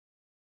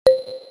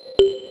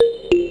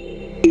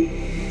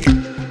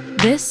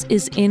This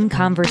is In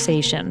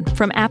Conversation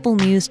from Apple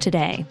News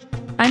Today.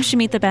 I'm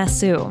Shamita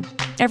Basu.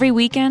 Every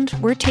weekend,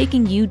 we're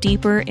taking you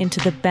deeper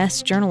into the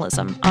best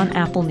journalism on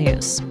Apple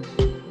News.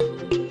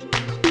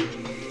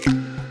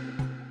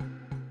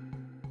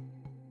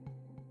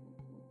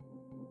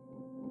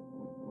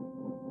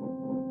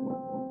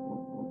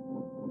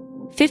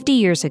 "50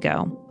 years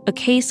ago, a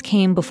case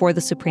came before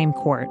the Supreme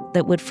Court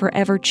that would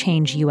forever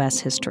change U.S.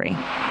 history.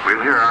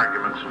 We'll hear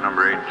arguments in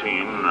number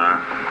 18,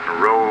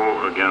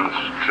 Roe against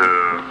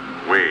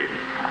Wade.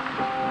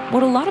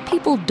 What a lot of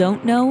people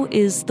don't know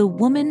is the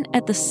woman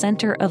at the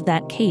center of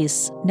that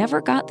case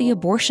never got the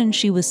abortion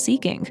she was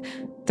seeking.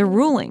 The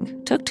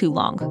ruling took too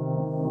long.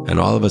 And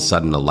all of a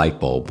sudden, a light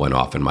bulb went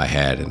off in my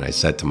head, and I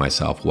said to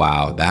myself,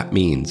 wow, that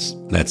means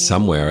that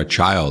somewhere a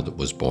child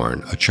was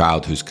born, a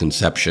child whose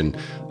conception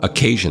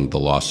occasioned the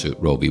lawsuit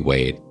Roe v.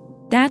 Wade.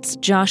 That's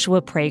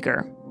Joshua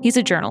Prager. He's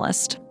a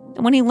journalist.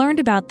 And when he learned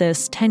about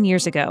this 10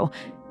 years ago,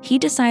 he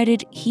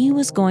decided he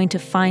was going to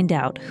find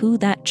out who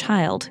that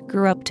child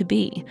grew up to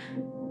be.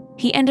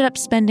 He ended up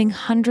spending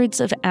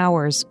hundreds of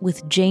hours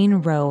with Jane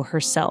Roe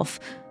herself,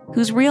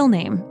 whose real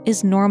name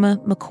is Norma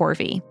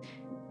McCorvey.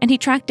 And he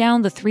tracked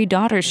down the 3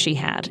 daughters she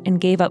had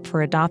and gave up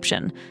for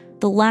adoption.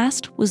 The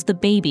last was the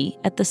baby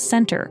at the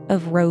center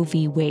of Roe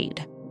v.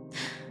 Wade.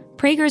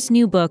 Prager's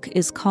new book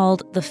is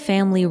called The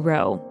Family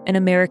Roe, An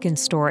American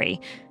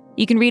Story.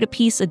 You can read a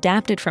piece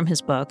adapted from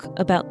his book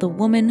about the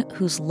woman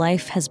whose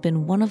life has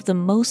been one of the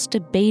most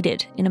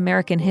debated in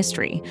American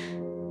history.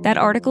 That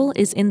article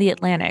is in The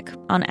Atlantic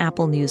on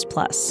Apple News+.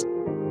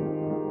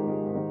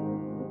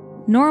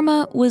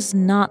 Norma was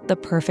not the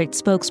perfect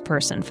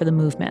spokesperson for the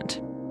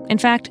movement. In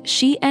fact,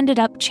 she ended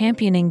up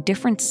championing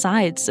different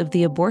sides of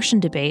the abortion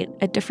debate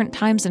at different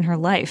times in her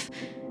life,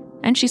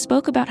 and she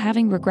spoke about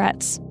having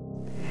regrets.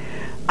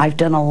 I've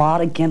done a lot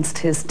against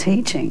his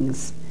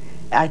teachings.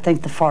 I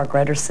think the far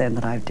greater sin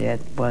that I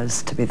did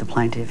was to be the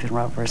plaintiff in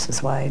Roe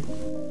versus Wade.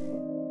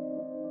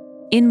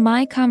 In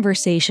my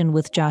conversation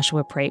with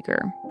Joshua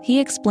Prager, he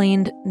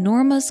explained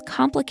Norma's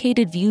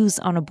complicated views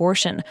on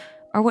abortion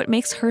are what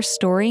makes her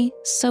story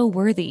so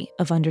worthy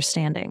of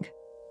understanding.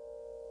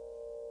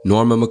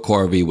 Norma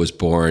McCorvey was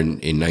born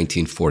in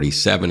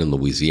 1947 in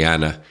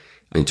Louisiana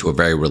into a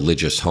very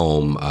religious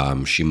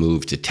home. She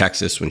moved to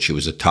Texas when she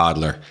was a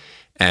toddler.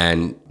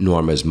 And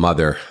Norma's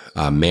mother,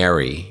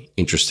 Mary,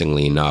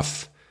 interestingly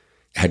enough,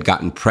 had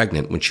gotten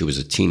pregnant when she was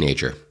a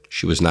teenager.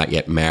 She was not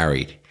yet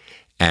married.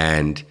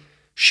 And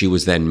she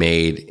was then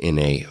made in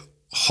a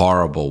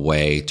horrible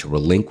way to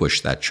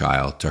relinquish that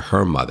child to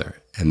her mother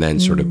and then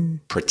sort of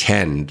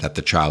pretend that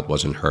the child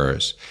wasn't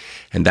hers.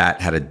 And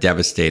that had a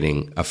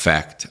devastating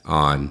effect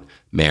on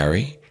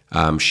Mary.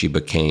 She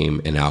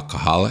became an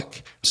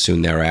alcoholic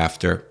soon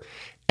thereafter.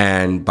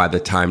 And by the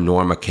time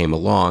Norma came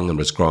along and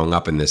was growing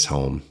up in this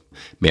home,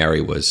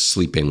 Mary was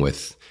sleeping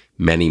with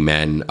many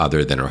men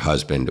other than her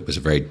husband. It was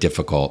a very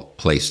difficult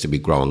place to be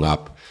growing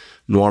up.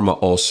 Norma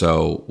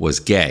also was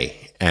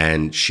gay,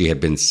 and she had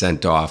been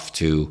sent off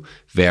to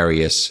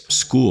various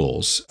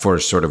schools for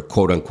sort of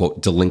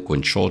quote-unquote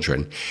delinquent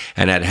children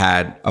and had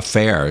had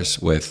affairs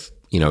with,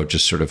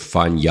 just sort of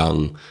fun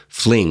young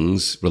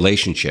flings,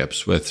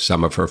 relationships with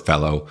some of her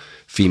fellow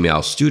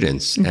female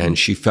students. Mm-hmm. And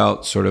she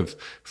felt sort of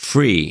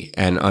free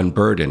and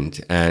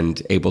unburdened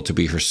and able to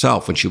be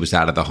herself when she was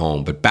out of the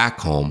home. But back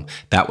home,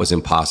 that was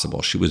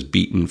impossible. She was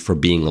beaten for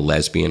being a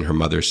lesbian, her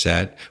mother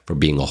said, for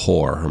being a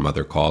whore, her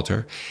mother called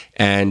her.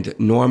 And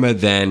Norma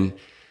then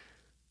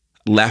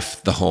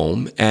left the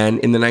home. And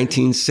in the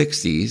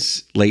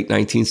 1960s, late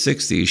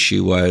 1960s,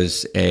 she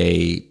was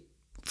a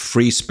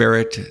free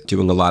spirit,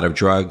 doing a lot of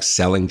drugs,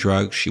 selling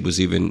drugs. She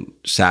was even,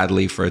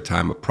 sadly, for a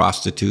time, a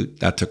prostitute.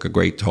 That took a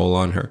great toll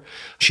on her.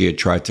 She had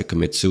tried to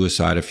commit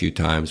suicide a few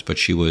times, but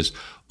she was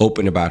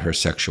open about her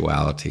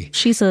sexuality.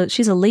 She's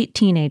a late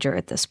teenager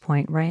at this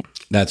point, right?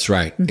 That's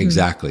right,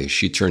 exactly.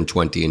 She turned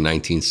 20 in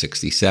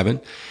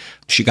 1967.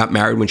 She got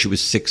married when she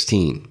was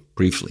 16,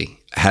 briefly,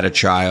 had a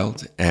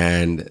child,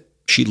 and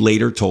she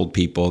later told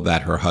people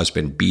that her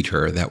husband beat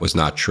her. That was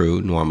not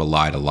true. Norma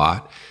lied a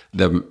lot.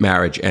 The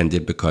marriage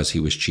ended because he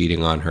was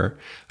cheating on her.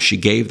 She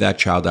gave that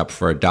child up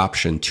for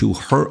adoption to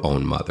her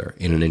own mother,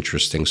 in an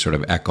interesting sort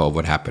of echo of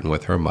what happened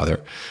with her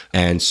mother.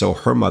 And so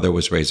her mother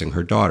was raising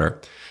her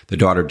daughter. The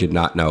daughter did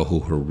not know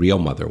who her real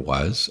mother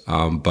was,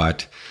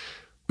 but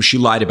she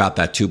lied about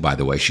that too, by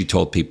the way. She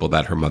told people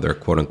that her mother,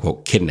 quote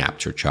unquote,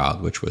 kidnapped her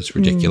child, which was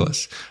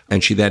ridiculous.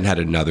 And she then had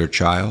another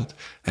child,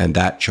 and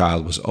that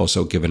child was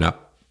also given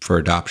up for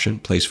adoption,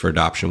 placed for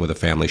adoption with a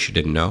family she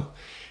didn't know.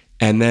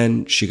 And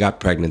then she got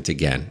pregnant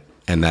again.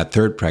 And that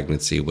third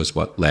pregnancy was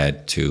what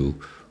led to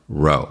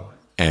Roe.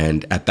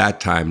 And at that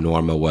time,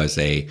 Norma was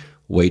a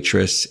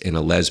waitress in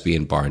a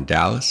lesbian bar in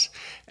Dallas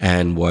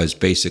and was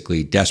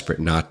basically desperate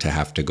not to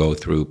have to go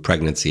through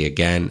pregnancy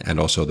again and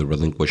also the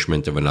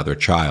relinquishment of another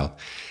child.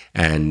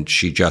 And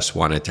she just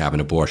wanted to have an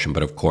abortion.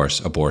 But of course,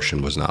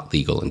 abortion was not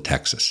legal in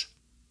Texas.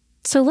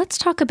 So let's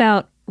talk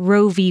about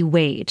Roe v.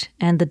 Wade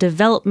and the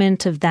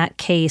development of that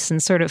case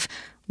and sort of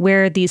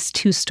where these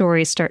two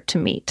stories start to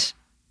meet.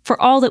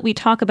 for all that we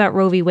talk about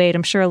Roe v. Wade,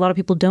 I'm sure a lot of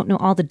people don't know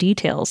all the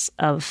details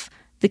of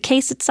the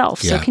case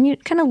itself. Yeah. So can you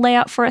kind of lay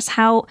out for us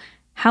how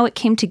it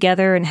came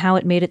together and how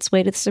it made its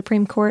way to the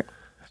Supreme Court?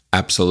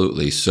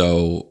 Absolutely.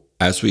 So,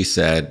 as we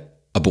said,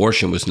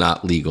 abortion was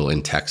not legal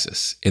in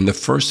Texas. In the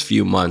first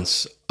few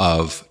months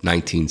of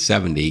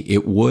 1970,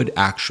 it would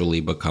actually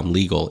become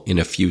legal in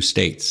a few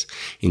states,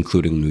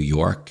 including New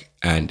York,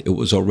 and it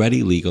was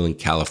already legal in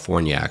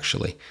California,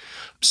 actually,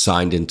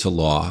 signed into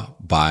law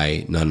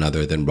by none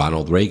other than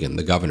Ronald Reagan,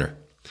 the governor.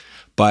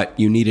 But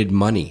you needed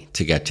money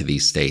to get to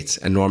these states,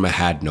 and Norma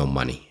had no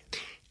money.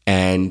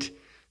 And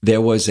there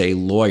was a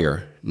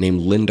lawyer named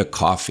Linda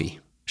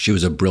Coffey. She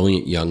was a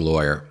brilliant young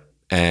lawyer,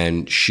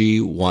 and she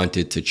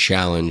wanted to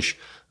challenge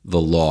the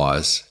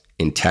laws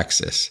in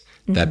Texas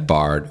that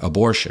barred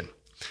abortion.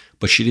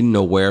 But she didn't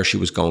know where she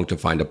was going to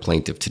find a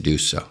plaintiff to do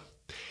so.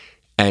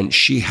 And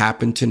she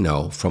happened to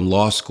know from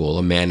law school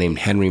a man named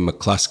Henry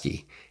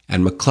McCluskey.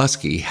 And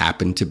McCluskey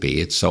happened to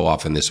be, it's so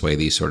often this way,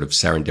 these sort of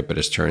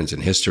serendipitous turns in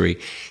history,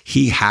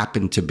 he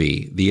happened to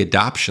be the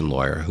adoption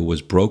lawyer who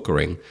was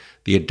brokering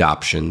the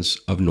adoptions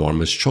of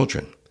Norma's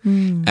children.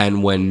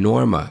 And when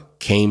Norma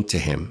came to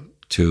him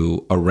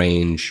to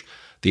arrange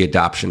the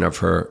adoption of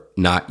her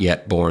not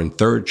yet born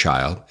third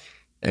child,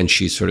 and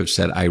she sort of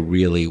said, I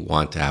really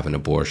want to have an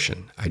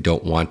abortion. I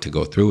don't want to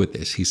go through with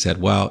this. He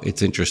said, well,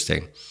 it's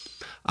interesting.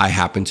 I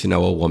happen to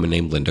know a woman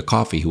named Linda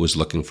Coffey who was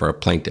looking for a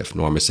plaintiff.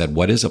 Norma said,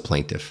 what is a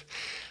plaintiff?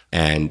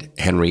 And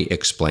Henry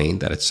explained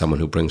that it's someone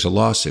who brings a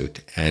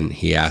lawsuit. And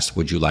he asked,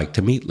 would you like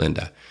to meet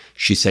Linda?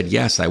 She said,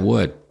 yes, I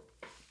would.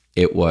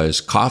 It was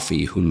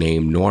Coffey who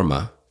named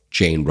Norma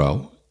Jane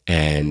Roe.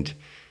 And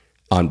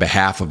on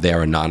behalf of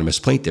their anonymous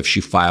plaintiff, she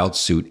filed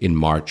suit in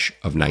March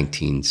of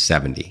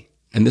 1970.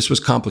 And this was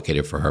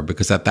complicated for her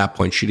because at that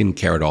point, she didn't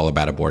care at all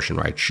about abortion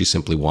rights. She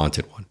simply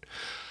wanted one.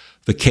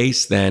 The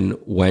case then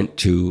went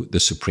to the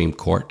Supreme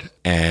Court,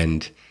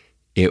 and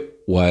it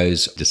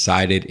was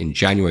decided in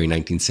January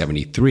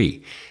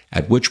 1973,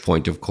 at which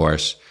point, of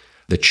course,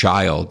 the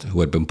child who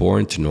had been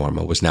born to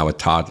Norma was now a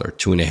toddler,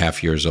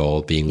 2.5 years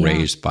old, being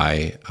raised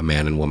by a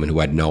man and woman who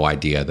had no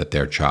idea that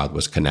their child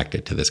was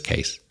connected to this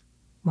case.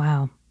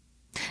 Wow.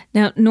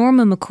 Now,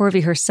 Norma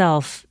McCorvey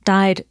herself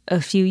died a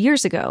few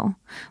years ago,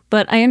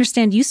 but I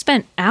understand you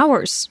spent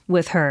hours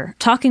with her,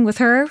 talking with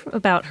her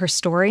about her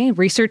story,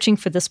 researching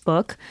for this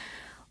book.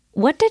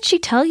 What did she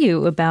tell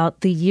you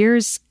about the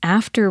years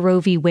after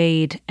Roe v.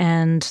 Wade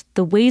and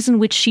the ways in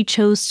which she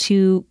chose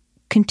to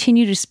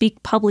continue to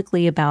speak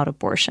publicly about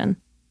abortion?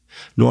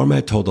 Norma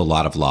had told a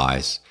lot of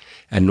lies,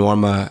 and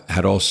Norma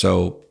had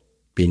also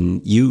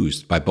been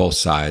used by both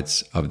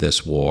sides of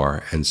this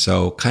war, and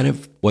so kind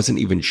of wasn't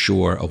even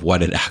sure of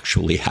what had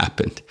actually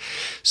happened.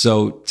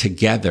 So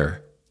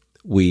together,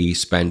 we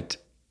spent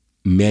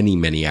many,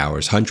 many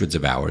hours, hundreds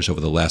of hours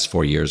over the last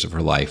 4 years of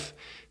her life,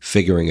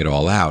 figuring it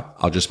all out.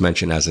 I'll just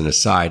mention as an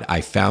aside, I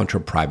found her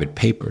private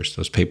papers.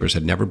 Those papers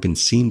had never been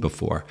seen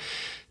before.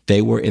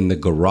 They were in the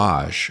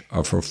garage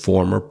of her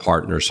former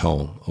partner's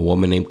home, a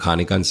woman named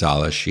Connie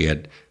Gonzalez. She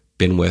had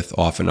been with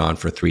off and on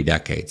for 3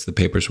 decades. The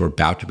papers were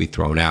about to be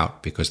thrown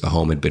out because the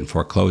home had been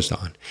foreclosed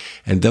on.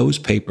 And those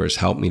papers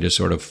helped me to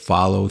sort of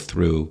follow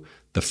through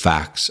the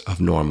facts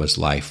of Norma's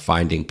life,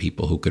 finding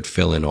people who could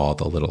fill in all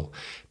the little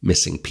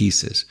missing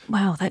pieces.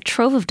 Wow, that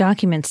trove of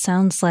documents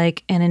sounds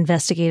like an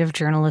investigative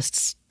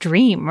journalist's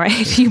dream,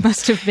 right? You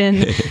must have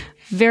been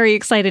very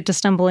excited to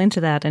stumble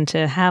into that and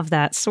to have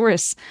that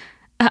source.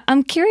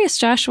 I'm curious,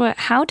 Joshua,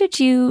 how did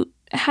you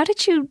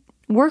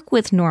work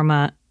with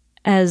Norma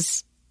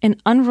as an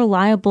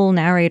unreliable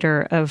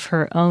narrator of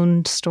her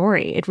own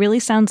story? It really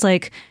sounds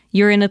like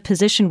you're in a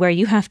position where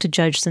you have to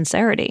judge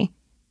sincerity.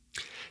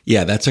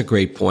 Yeah, that's a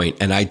great point.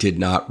 And I did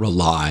not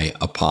rely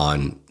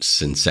upon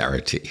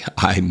sincerity.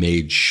 I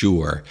made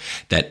sure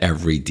that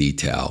every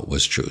detail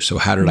was true. So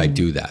how did I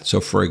do that?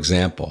 So for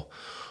example,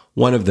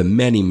 one of the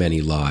many, many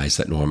lies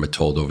that Norma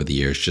told over the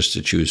years, just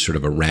to choose sort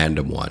of a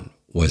random one,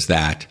 was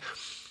that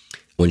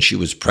when she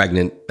was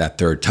pregnant that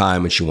third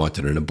time and she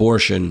wanted an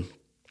abortion,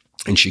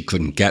 and she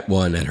couldn't get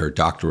one, and her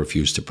doctor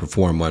refused to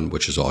perform one,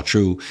 which is all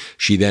true.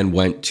 She then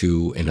went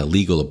to an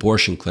illegal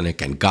abortion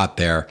clinic and got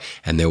there,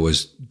 and there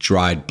was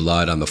dried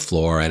blood on the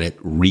floor, and it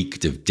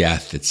reeked of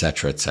death, et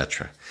cetera, et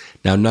cetera.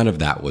 Now, none of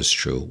that was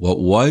true. What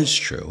was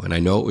true, and I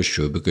know it was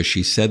true because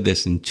she said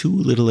this in 2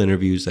 little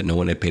interviews that no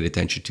one had paid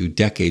attention to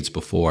decades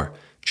before,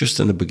 just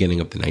in the beginning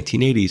of the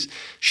 1980s,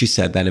 she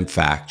said that, in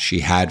fact,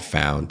 she had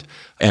found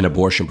an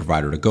abortion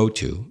provider to go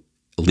to,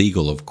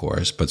 legal, of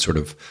course, but sort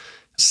of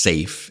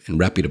safe and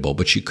reputable,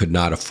 but she could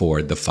not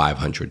afford the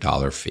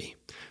 $500 fee.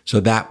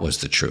 So that was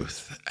the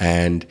truth.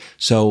 And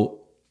so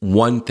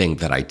one thing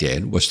that I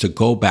did was to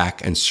go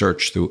back and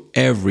search through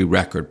every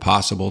record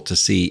possible to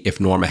see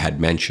if Norma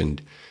had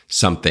mentioned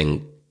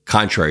something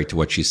contrary to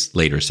what she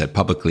later said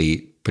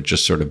publicly, but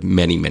just sort of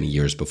many, many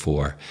years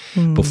before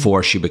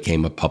she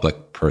became a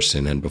public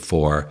person and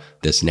before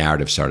this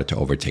narrative started to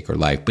overtake her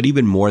life. But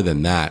even more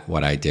than that,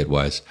 what I did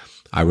was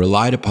I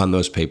relied upon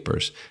those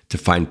papers to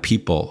find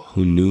people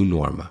who knew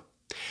Norma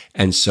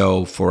And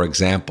so, for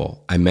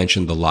example, I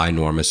mentioned the lie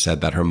Norma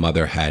said that her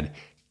mother had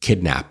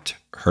kidnapped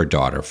her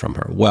daughter from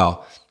her.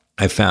 Well,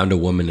 I found a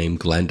woman named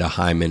Glenda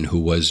Hyman who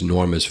was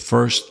Norma's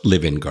first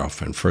live-in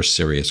girlfriend, first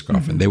serious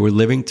girlfriend. They were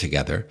living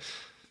together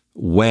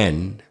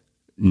when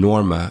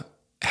Norma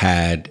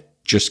had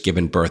just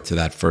given birth to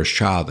that first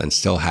child and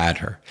still had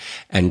her.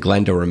 And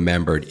Glenda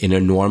remembered in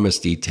enormous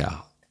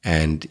detail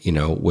and,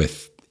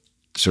 with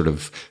sort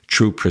of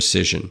true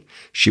precision,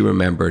 she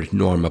remembered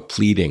Norma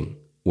pleading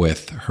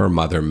with her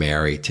mother,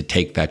 Mary, to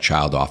take that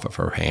child off of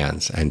her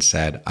hands and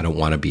said, I don't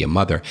want to be a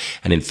mother.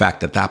 And in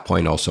fact, at that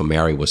point, also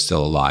Mary was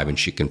still alive, and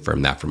she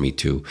confirmed that for me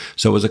too.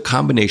 So it was a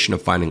combination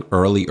of finding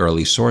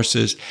early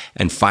sources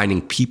and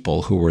finding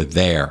people who were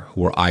there,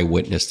 who were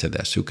eyewitness to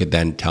this, who could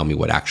then tell me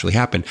what actually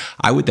happened.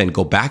 I would then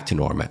go back to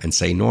Norma and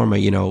say, Norma,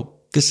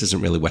 this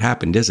isn't really what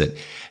happened, is it?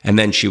 And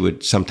then she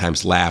would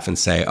sometimes laugh and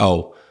say,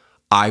 oh,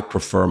 I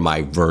prefer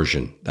my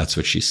version. That's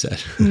what she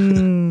said.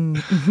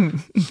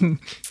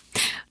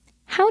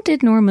 How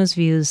did Norma's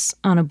views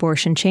on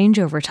abortion change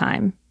over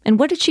time? And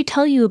what did she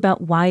tell you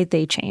about why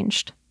they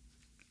changed?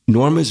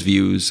 Norma's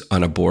views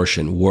on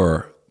abortion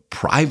were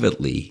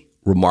privately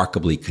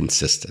remarkably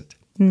consistent.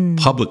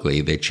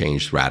 Publicly, they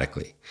changed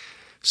radically.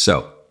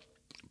 So,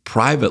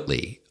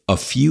 privately, a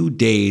few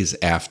days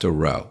after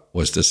Roe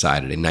was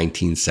decided in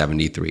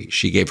 1973,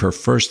 she gave her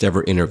first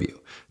ever interview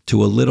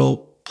to a little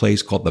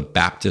place called the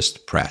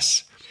Baptist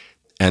Press.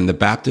 And the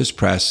Baptist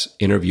Press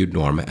interviewed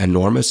Norma, and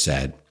Norma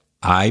said,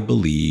 I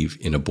believe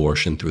in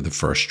abortion through the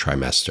first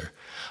trimester.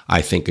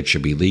 I think it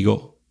should be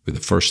legal for the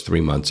first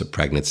 3 months of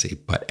pregnancy,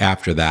 but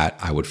after that,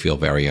 I would feel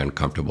very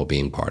uncomfortable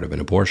being part of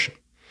an abortion.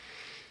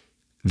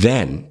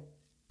 Then,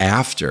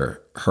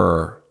 after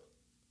her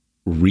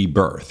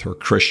rebirth, her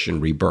Christian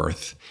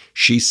rebirth,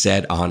 she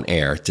said on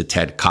air to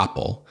Ted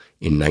Koppel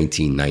in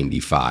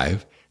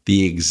 1995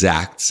 the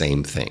exact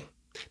same thing.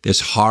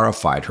 This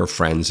horrified her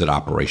friends at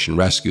Operation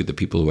Rescue, the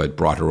people who had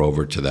brought her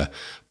over to the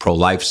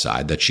pro-life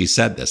side, that she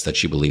said this, that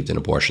she believed in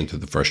abortion through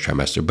the first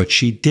trimester, but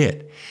she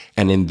did.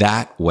 And in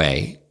that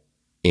way,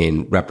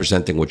 in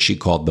representing what she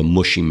called the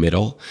mushy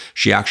middle,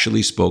 she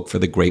actually spoke for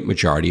the great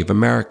majority of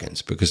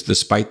Americans, because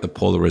despite the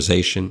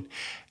polarization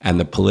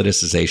and the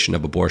politicization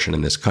of abortion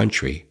in this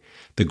country,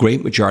 the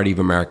great majority of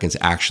Americans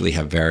actually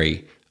have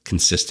very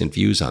consistent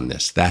views on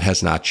this. That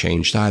has not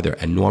changed either,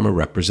 and Norma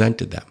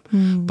represented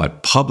them.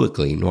 But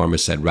publicly, Norma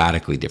said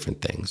radically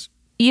different things.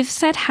 You've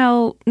said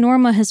how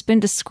Norma has been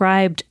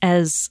described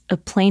as a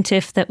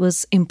plaintiff that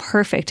was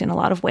imperfect in a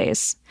lot of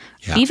ways.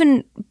 Yeah.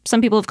 Even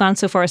some people have gone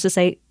so far as to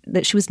say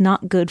that she was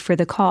not good for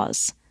the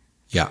cause.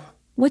 Yeah.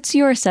 What's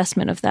your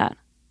assessment of that?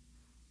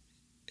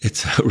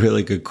 It's a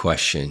really good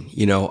question.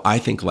 I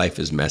think life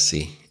is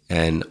messy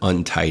and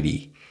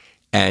untidy.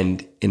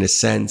 And in a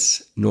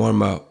sense,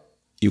 Norma,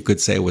 you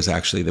could say, was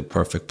actually the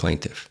perfect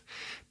plaintiff.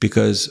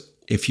 Because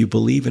if you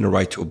believe in a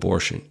right to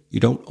abortion, you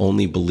don't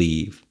only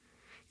believe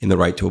in the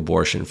right to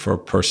abortion for a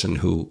person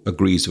who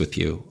agrees with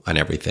you on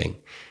everything.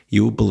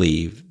 You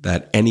believe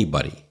that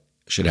anybody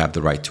should have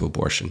the right to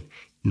abortion.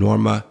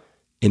 Norma,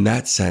 in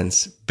that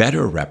sense,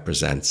 better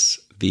represents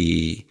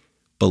the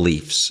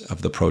beliefs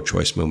of the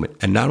pro-choice movement.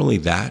 And not only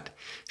that,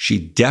 she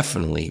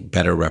definitely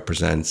better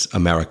represents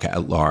America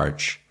at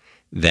large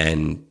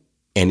than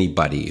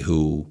anybody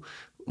who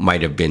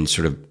might have been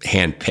sort of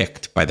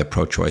handpicked by the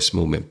pro-choice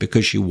movement,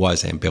 because she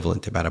was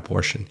ambivalent about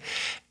abortion.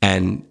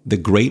 And the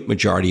great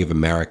majority of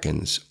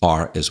Americans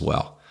are as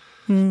well.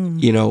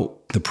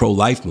 The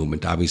pro-life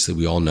movement, obviously,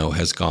 we all know,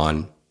 has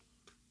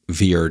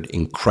veered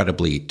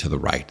incredibly to the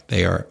right.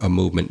 They are a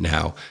movement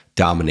now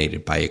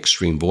dominated by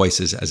extreme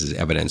voices, as is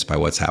evidenced by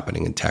what's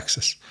happening in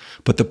Texas.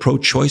 But the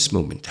pro-choice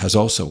movement has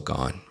also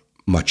gone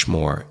much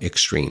more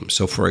extreme.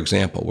 So, for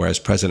example, whereas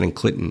President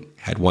Clinton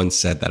had once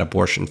said that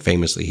abortion,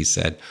 famously, he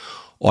said,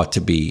 ought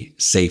to be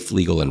safe,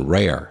 legal, and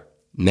rare.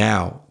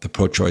 Now, the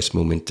pro-choice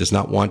movement does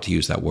not want to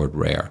use that word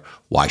rare.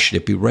 Why should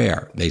it be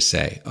rare? They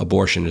say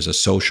abortion is a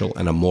social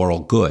and a moral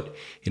good.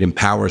 It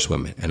empowers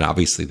women, and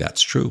obviously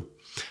that's true.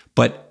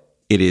 But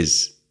it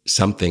is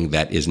something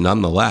that is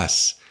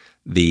nonetheless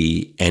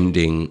the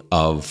ending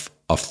of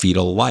a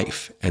fetal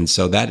life. And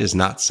so that is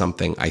not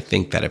something, I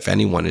think, that if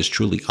anyone is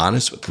truly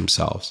honest with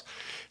themselves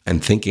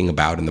and thinking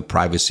about in the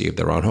privacy of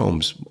their own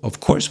homes,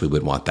 of course we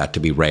would want that to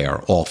be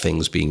rare, all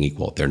things being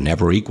equal. They're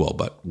never equal,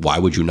 but why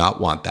would you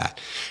not want that?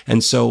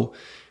 And so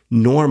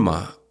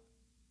Norma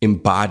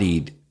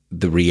embodied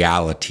the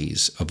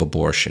realities of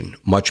abortion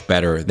much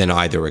better than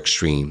either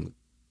extreme.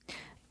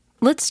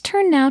 Let's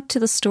turn now to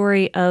the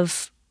story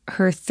of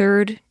her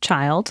third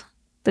child,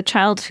 the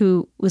child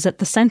who was at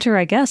the center,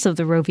 I guess, of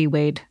the Roe v.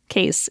 Wade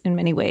case in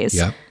many ways.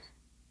 Yeah.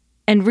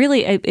 And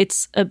really,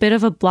 it's a bit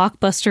of a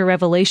blockbuster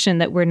revelation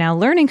that we're now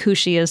learning who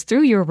she is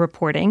through your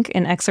reporting,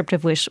 an excerpt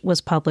of which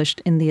was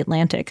published in The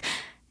Atlantic.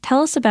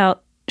 Tell us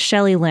about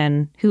Shelley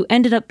Lynn, who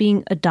ended up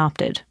being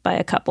adopted by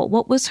a couple.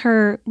 What was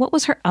her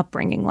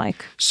upbringing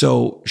like?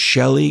 So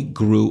Shelley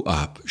grew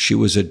up. She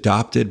was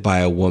adopted by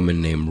a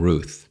woman named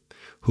Ruth,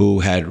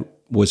 who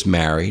was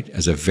married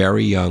as a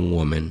very young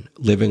woman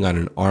living on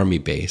an army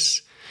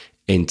base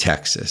in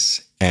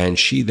Texas. And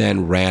she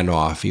then ran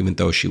off, even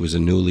though she was a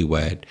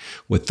newlywed,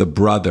 with the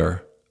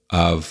brother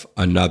of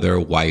another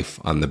wife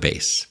on the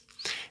base.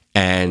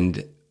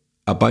 And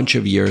a bunch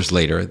of years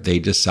later, they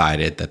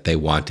decided that they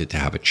wanted to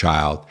have a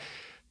child.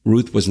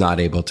 Ruth was not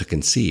able to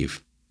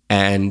conceive.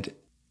 And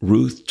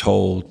Ruth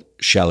told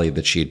Shelley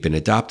that she had been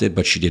adopted,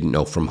 but she didn't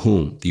know from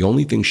whom. The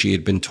only thing she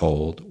had been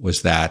told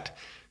was that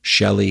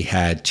Shelley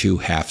had 2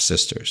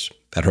 half-sisters,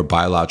 that her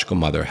biological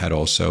mother had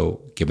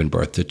also given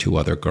birth to 2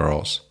 other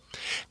girls.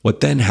 What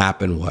then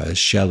happened was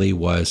Shelley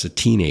was a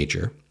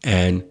teenager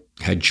and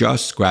had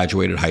just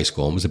graduated high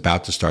school and was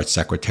about to start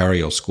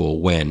secretarial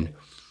school when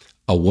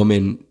a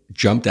woman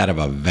jumped out of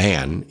a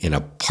van in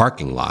a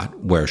parking lot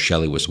where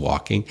Shelley was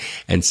walking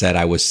and said,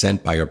 "I was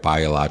sent by your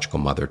biological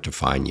mother to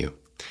find you."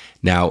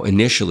 Now,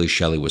 initially,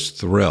 Shelley was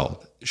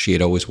thrilled. She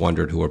had always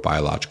wondered who her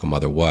biological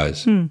mother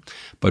was.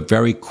 But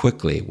very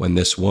quickly, when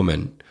this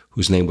woman,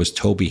 whose name was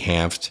Toby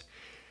Hanft,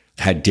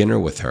 had dinner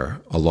with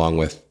her, along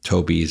with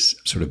Toby's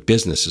sort of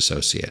business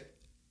associate,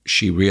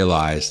 she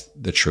realized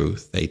the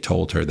truth. They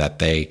told her that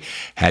they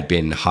had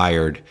been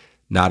hired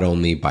not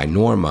only by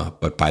Norma,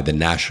 but by the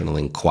National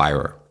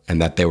Enquirer, and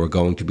that they were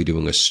going to be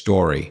doing a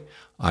story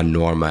on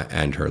Norma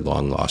and her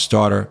long-lost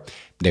daughter.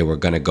 They were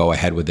going to go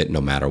ahead with it no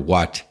matter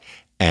what,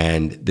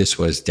 and this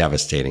was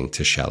devastating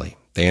to Shelley.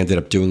 They ended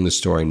up doing the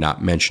story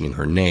not mentioning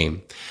her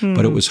name,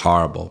 but it was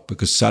horrible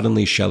because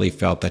suddenly Shelley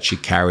felt that she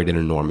carried an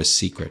enormous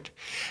secret,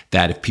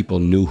 that if people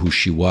knew who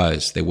she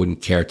was, they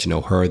wouldn't care to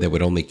know her. They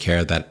would only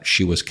care that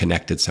she was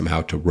connected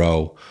somehow to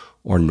Roe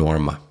or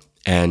Norma.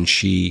 And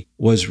she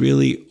was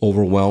really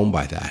overwhelmed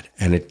by that.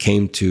 And it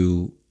came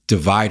to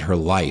divide her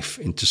life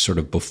into sort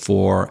of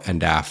before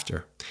and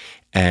after.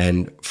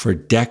 And for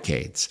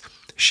decades,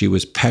 she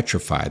was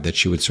petrified that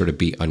she would sort of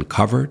be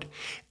uncovered.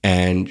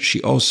 And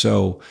she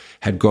also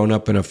had grown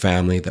up in a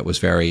family that was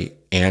very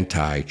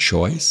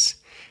anti-choice.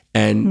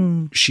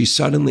 And she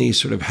suddenly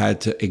sort of had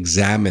to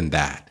examine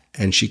that.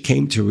 And she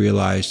came to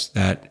realize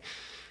that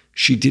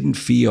she didn't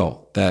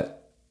feel that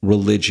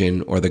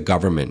religion or the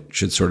government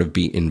should sort of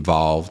be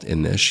involved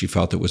in this. She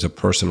felt it was a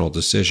personal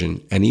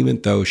decision. And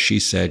even though she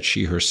said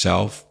she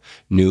herself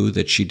knew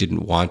that she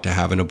didn't want to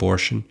have an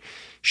abortion,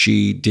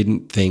 she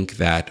didn't think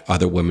that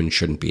other women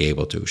shouldn't be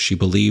able to. She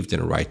believed in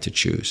a right to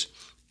choose.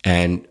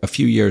 And a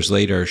few years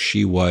later,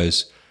 she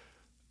was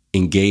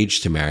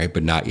engaged to marry,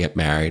 but not yet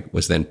married,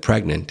 was then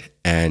pregnant.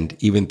 And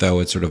even though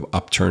it sort of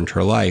upturned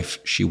her life,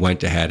 she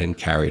went ahead and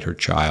carried her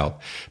child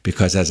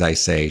because, as I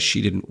say,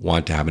 she didn't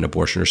want to have an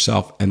abortion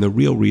herself. And the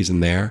real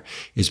reason there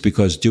is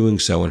because doing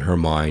so in her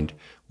mind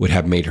would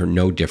have made her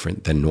no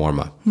different than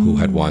Norma, who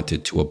had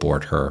wanted to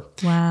abort her.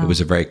 Wow. It was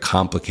a very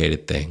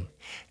complicated thing.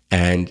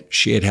 And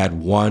she had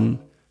had one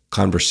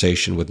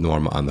conversation with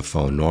Norma on the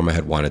phone. Norma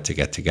had wanted to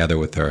get together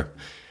with her.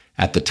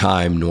 At the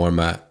time,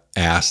 Norma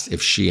asked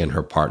if she and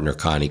her partner,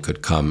 Connie,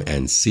 could come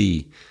and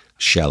see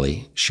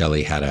Shelley.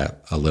 Shelley had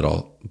a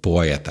little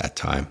boy at that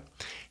time.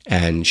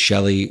 And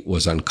Shelley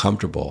was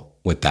uncomfortable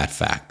with that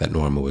fact that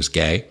Norma was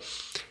gay.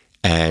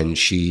 And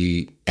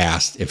she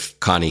asked if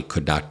Connie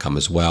could not come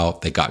as well.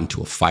 They got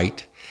into a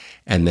fight.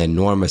 And then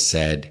Norma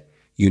said,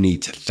 "You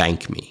need to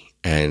thank me."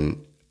 And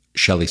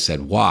Shelley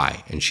said,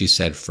 "Why?" And she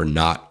said, "For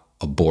not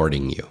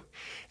aborting you."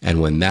 And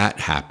when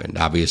that happened,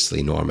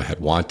 obviously Norma had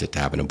wanted to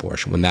have an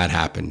abortion. When that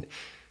happened,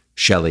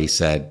 Shelley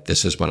said,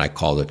 "This is when I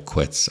called it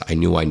quits. I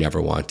knew I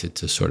never wanted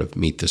to sort of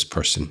meet this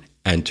person."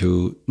 And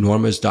to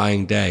Norma's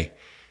dying day,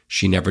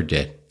 she never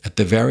did. At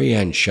the very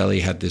end,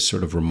 Shelley had this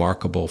sort of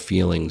remarkable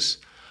feelings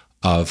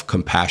of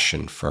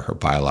compassion for her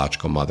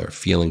biological mother,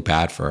 feeling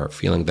bad for her,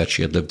 feeling that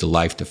she had lived a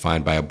life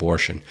defined by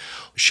abortion.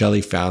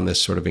 Shelley found this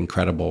sort of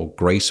incredible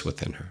grace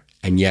within her,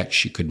 and yet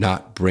she could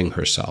not bring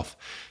herself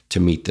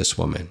to meet this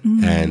woman.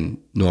 And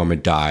Norma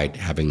died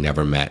having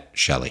never met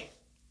Shelley.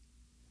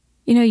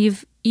 You know,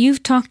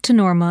 you've talked to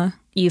Norma,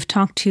 you've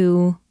talked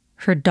to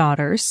her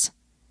daughters.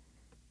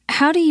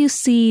 How do you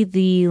see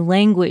the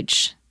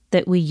language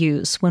that we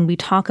use when we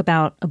talk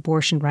about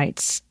abortion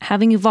rights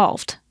having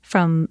evolved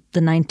from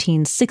the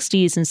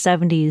 1960s and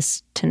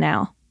 70s to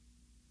now?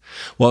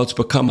 Well, it's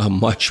become a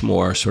much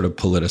more sort of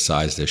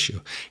politicized issue.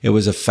 It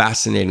was a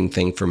fascinating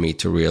thing for me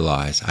to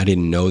realize, I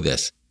didn't know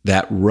this,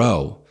 that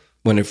Roe,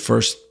 when it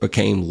first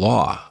became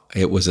law,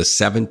 it was a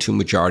 7-2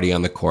 majority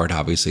on the court,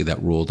 obviously,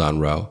 that ruled on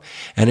Roe.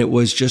 And it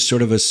was just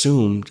sort of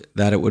assumed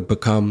that it would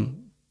become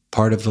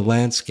part of the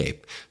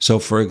landscape. So,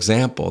 for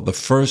example, the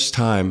first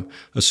time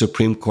a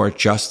Supreme Court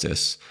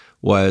justice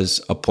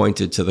was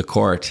appointed to the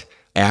court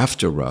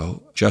after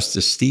Roe,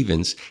 Justice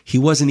Stevens, he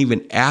wasn't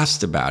even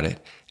asked about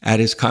it at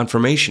his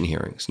confirmation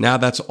hearings. Now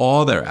that's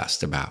all they're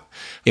asked about.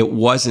 It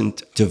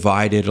wasn't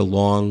divided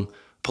along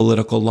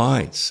political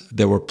lines.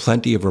 There were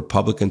plenty of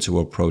Republicans who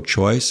were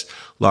pro-choice,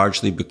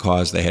 largely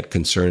because they had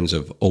concerns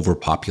of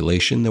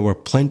overpopulation. There were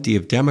plenty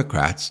of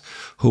Democrats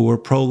who were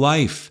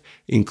pro-life,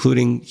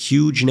 including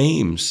huge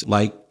names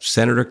like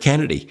Senator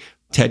Kennedy,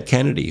 Ted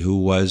Kennedy, who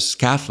was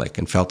Catholic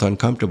and felt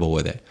uncomfortable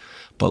with it.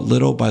 But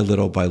little by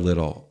little by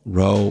little,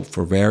 Roe,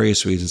 for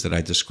various reasons that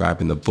I describe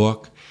in the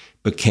book,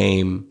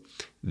 became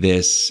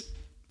this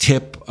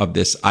tip of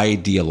this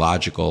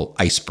ideological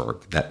iceberg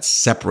that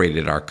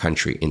separated our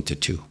country into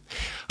two.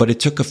 But it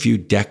took a few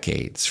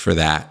decades for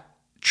that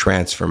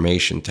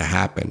transformation to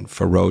happen,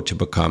 for Roe to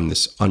become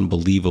this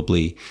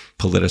unbelievably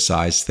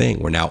politicized thing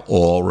where now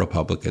all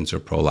Republicans are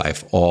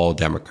pro-life, all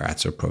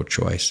Democrats are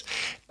pro-choice.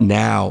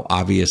 Now,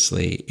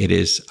 obviously, it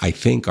is, I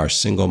think, our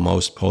single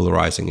most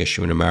polarizing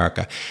issue in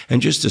America.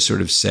 And just to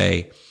sort of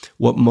say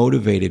what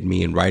motivated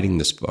me in writing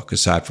this book,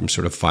 aside from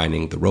sort of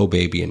finding the Roe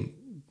baby and,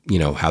 you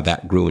know, how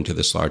that grew into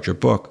this larger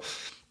book,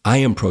 I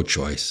am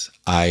pro-choice.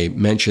 I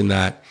mentioned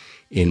that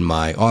in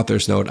my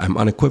author's note. I'm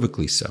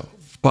unequivocally so.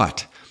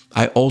 But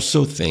I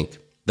also think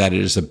that it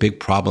is a big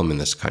problem in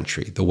this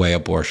country, the way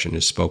abortion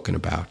is spoken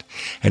about.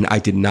 And I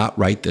did not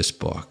write this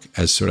book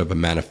as sort of a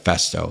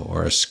manifesto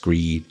or a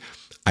screed.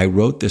 I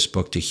wrote this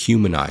book to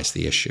humanize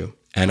the issue.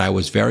 And I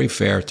was very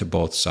fair to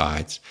both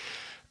sides.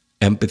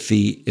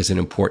 Empathy is an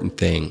important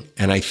thing.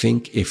 And I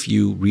think if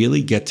you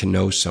really get to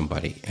know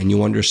somebody and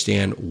you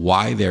understand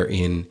why they're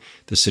in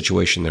the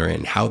situation they're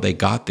in, how they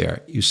got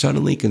there, you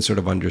suddenly can sort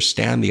of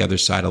understand the other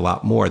side a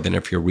lot more than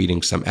if you're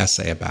reading some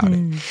essay about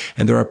it.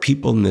 And there are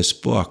people in this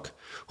book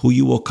who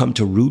you will come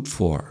to root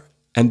for,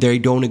 and they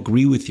don't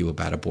agree with you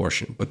about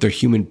abortion, but they're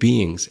human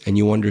beings and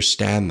you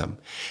understand them.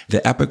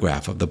 The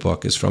epigraph of the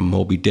book is from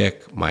Moby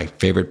Dick, my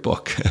favorite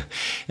book.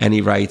 And he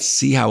writes,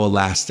 "See how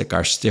elastic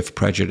our stiff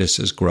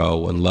prejudices grow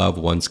when love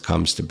once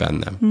comes to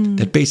bend them."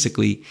 That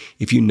basically,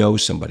 if you know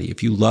somebody,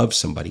 if you love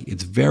somebody,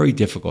 it's very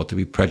difficult to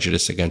be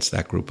prejudiced against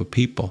that group of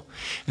people.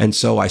 And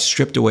so I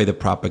stripped away the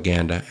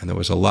propaganda, and there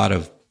was a lot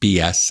of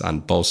BS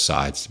on both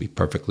sides, to be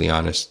perfectly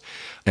honest,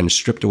 and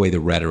stripped away the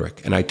rhetoric.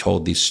 And I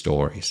told these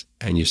stories.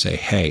 And you say,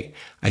 hey,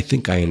 I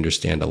think I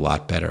understand a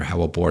lot better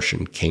how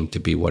abortion came to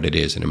be what it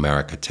is in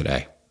America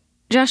today.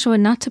 Joshua,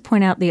 not to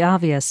point out the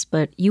obvious,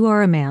 but you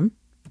are a man.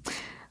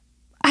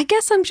 I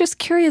guess I'm just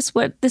curious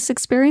what this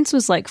experience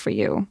was like for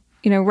you.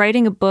 You know,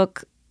 writing a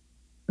book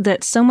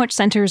that so much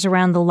centers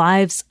around the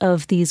lives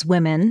of these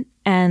women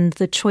and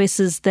the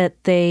choices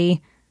that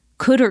they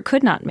could or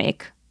could not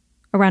make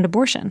around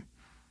abortion.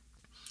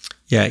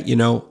 Yeah, you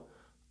know,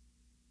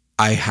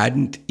 I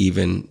hadn't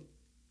even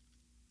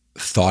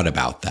thought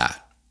about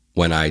that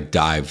when I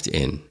dived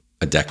in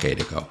a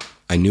decade ago.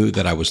 I knew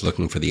that I was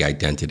looking for the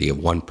identity of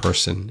one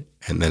person,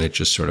 and then it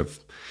just sort of,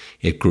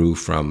 it grew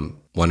from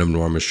one of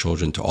Norma's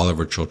children to all of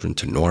her children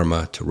to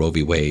Norma to Roe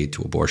v. Wade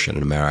to abortion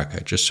in America.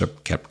 It just sort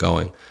of kept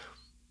going.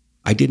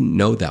 I didn't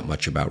know that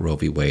much about Roe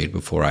v. Wade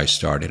before I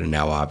started, and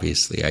now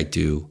obviously I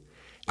do.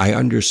 I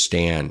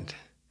understand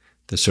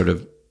the sort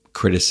of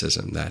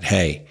criticism that,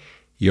 hey,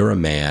 you're a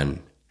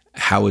man.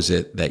 How is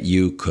it that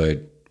you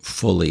could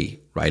fully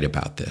write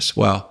about this?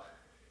 Well,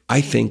 I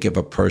think if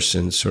a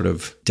person sort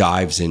of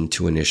dives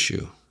into an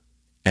issue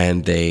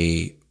and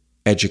they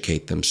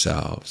educate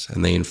themselves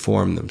and they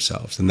inform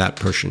themselves, then that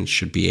person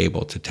should be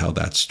able to tell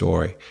that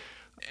story.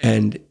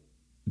 And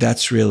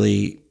that's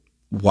really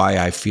why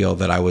I feel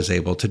that I was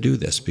able to do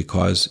this,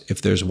 because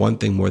if there's one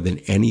thing more than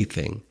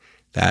anything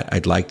that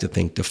I'd like to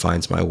think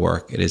defines my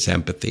work, it is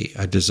empathy,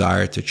 a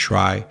desire to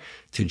try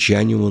to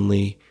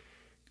genuinely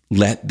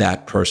let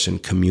that person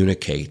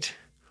communicate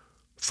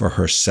for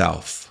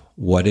herself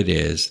what it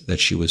is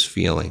that she was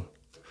feeling.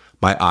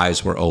 My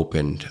eyes were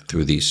opened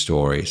through these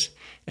stories,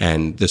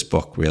 and this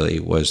book really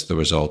was the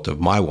result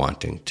of my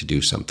wanting to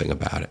do something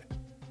about it.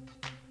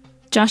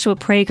 Joshua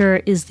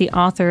Prager is the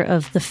author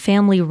of The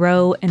Family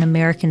Roe, An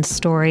American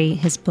Story.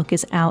 His book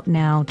is out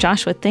now.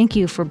 Joshua, thank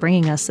you for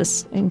bringing us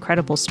this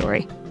incredible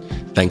story.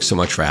 Thanks so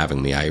much for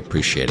having me. I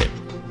appreciate it.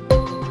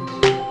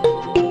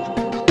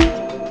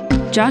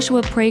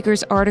 Joshua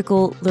Prager's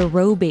article, The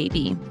Roe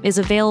Baby, is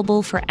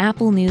available for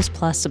Apple News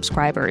Plus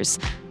subscribers.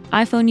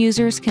 iPhone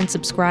users can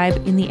subscribe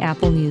in the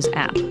Apple News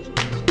app.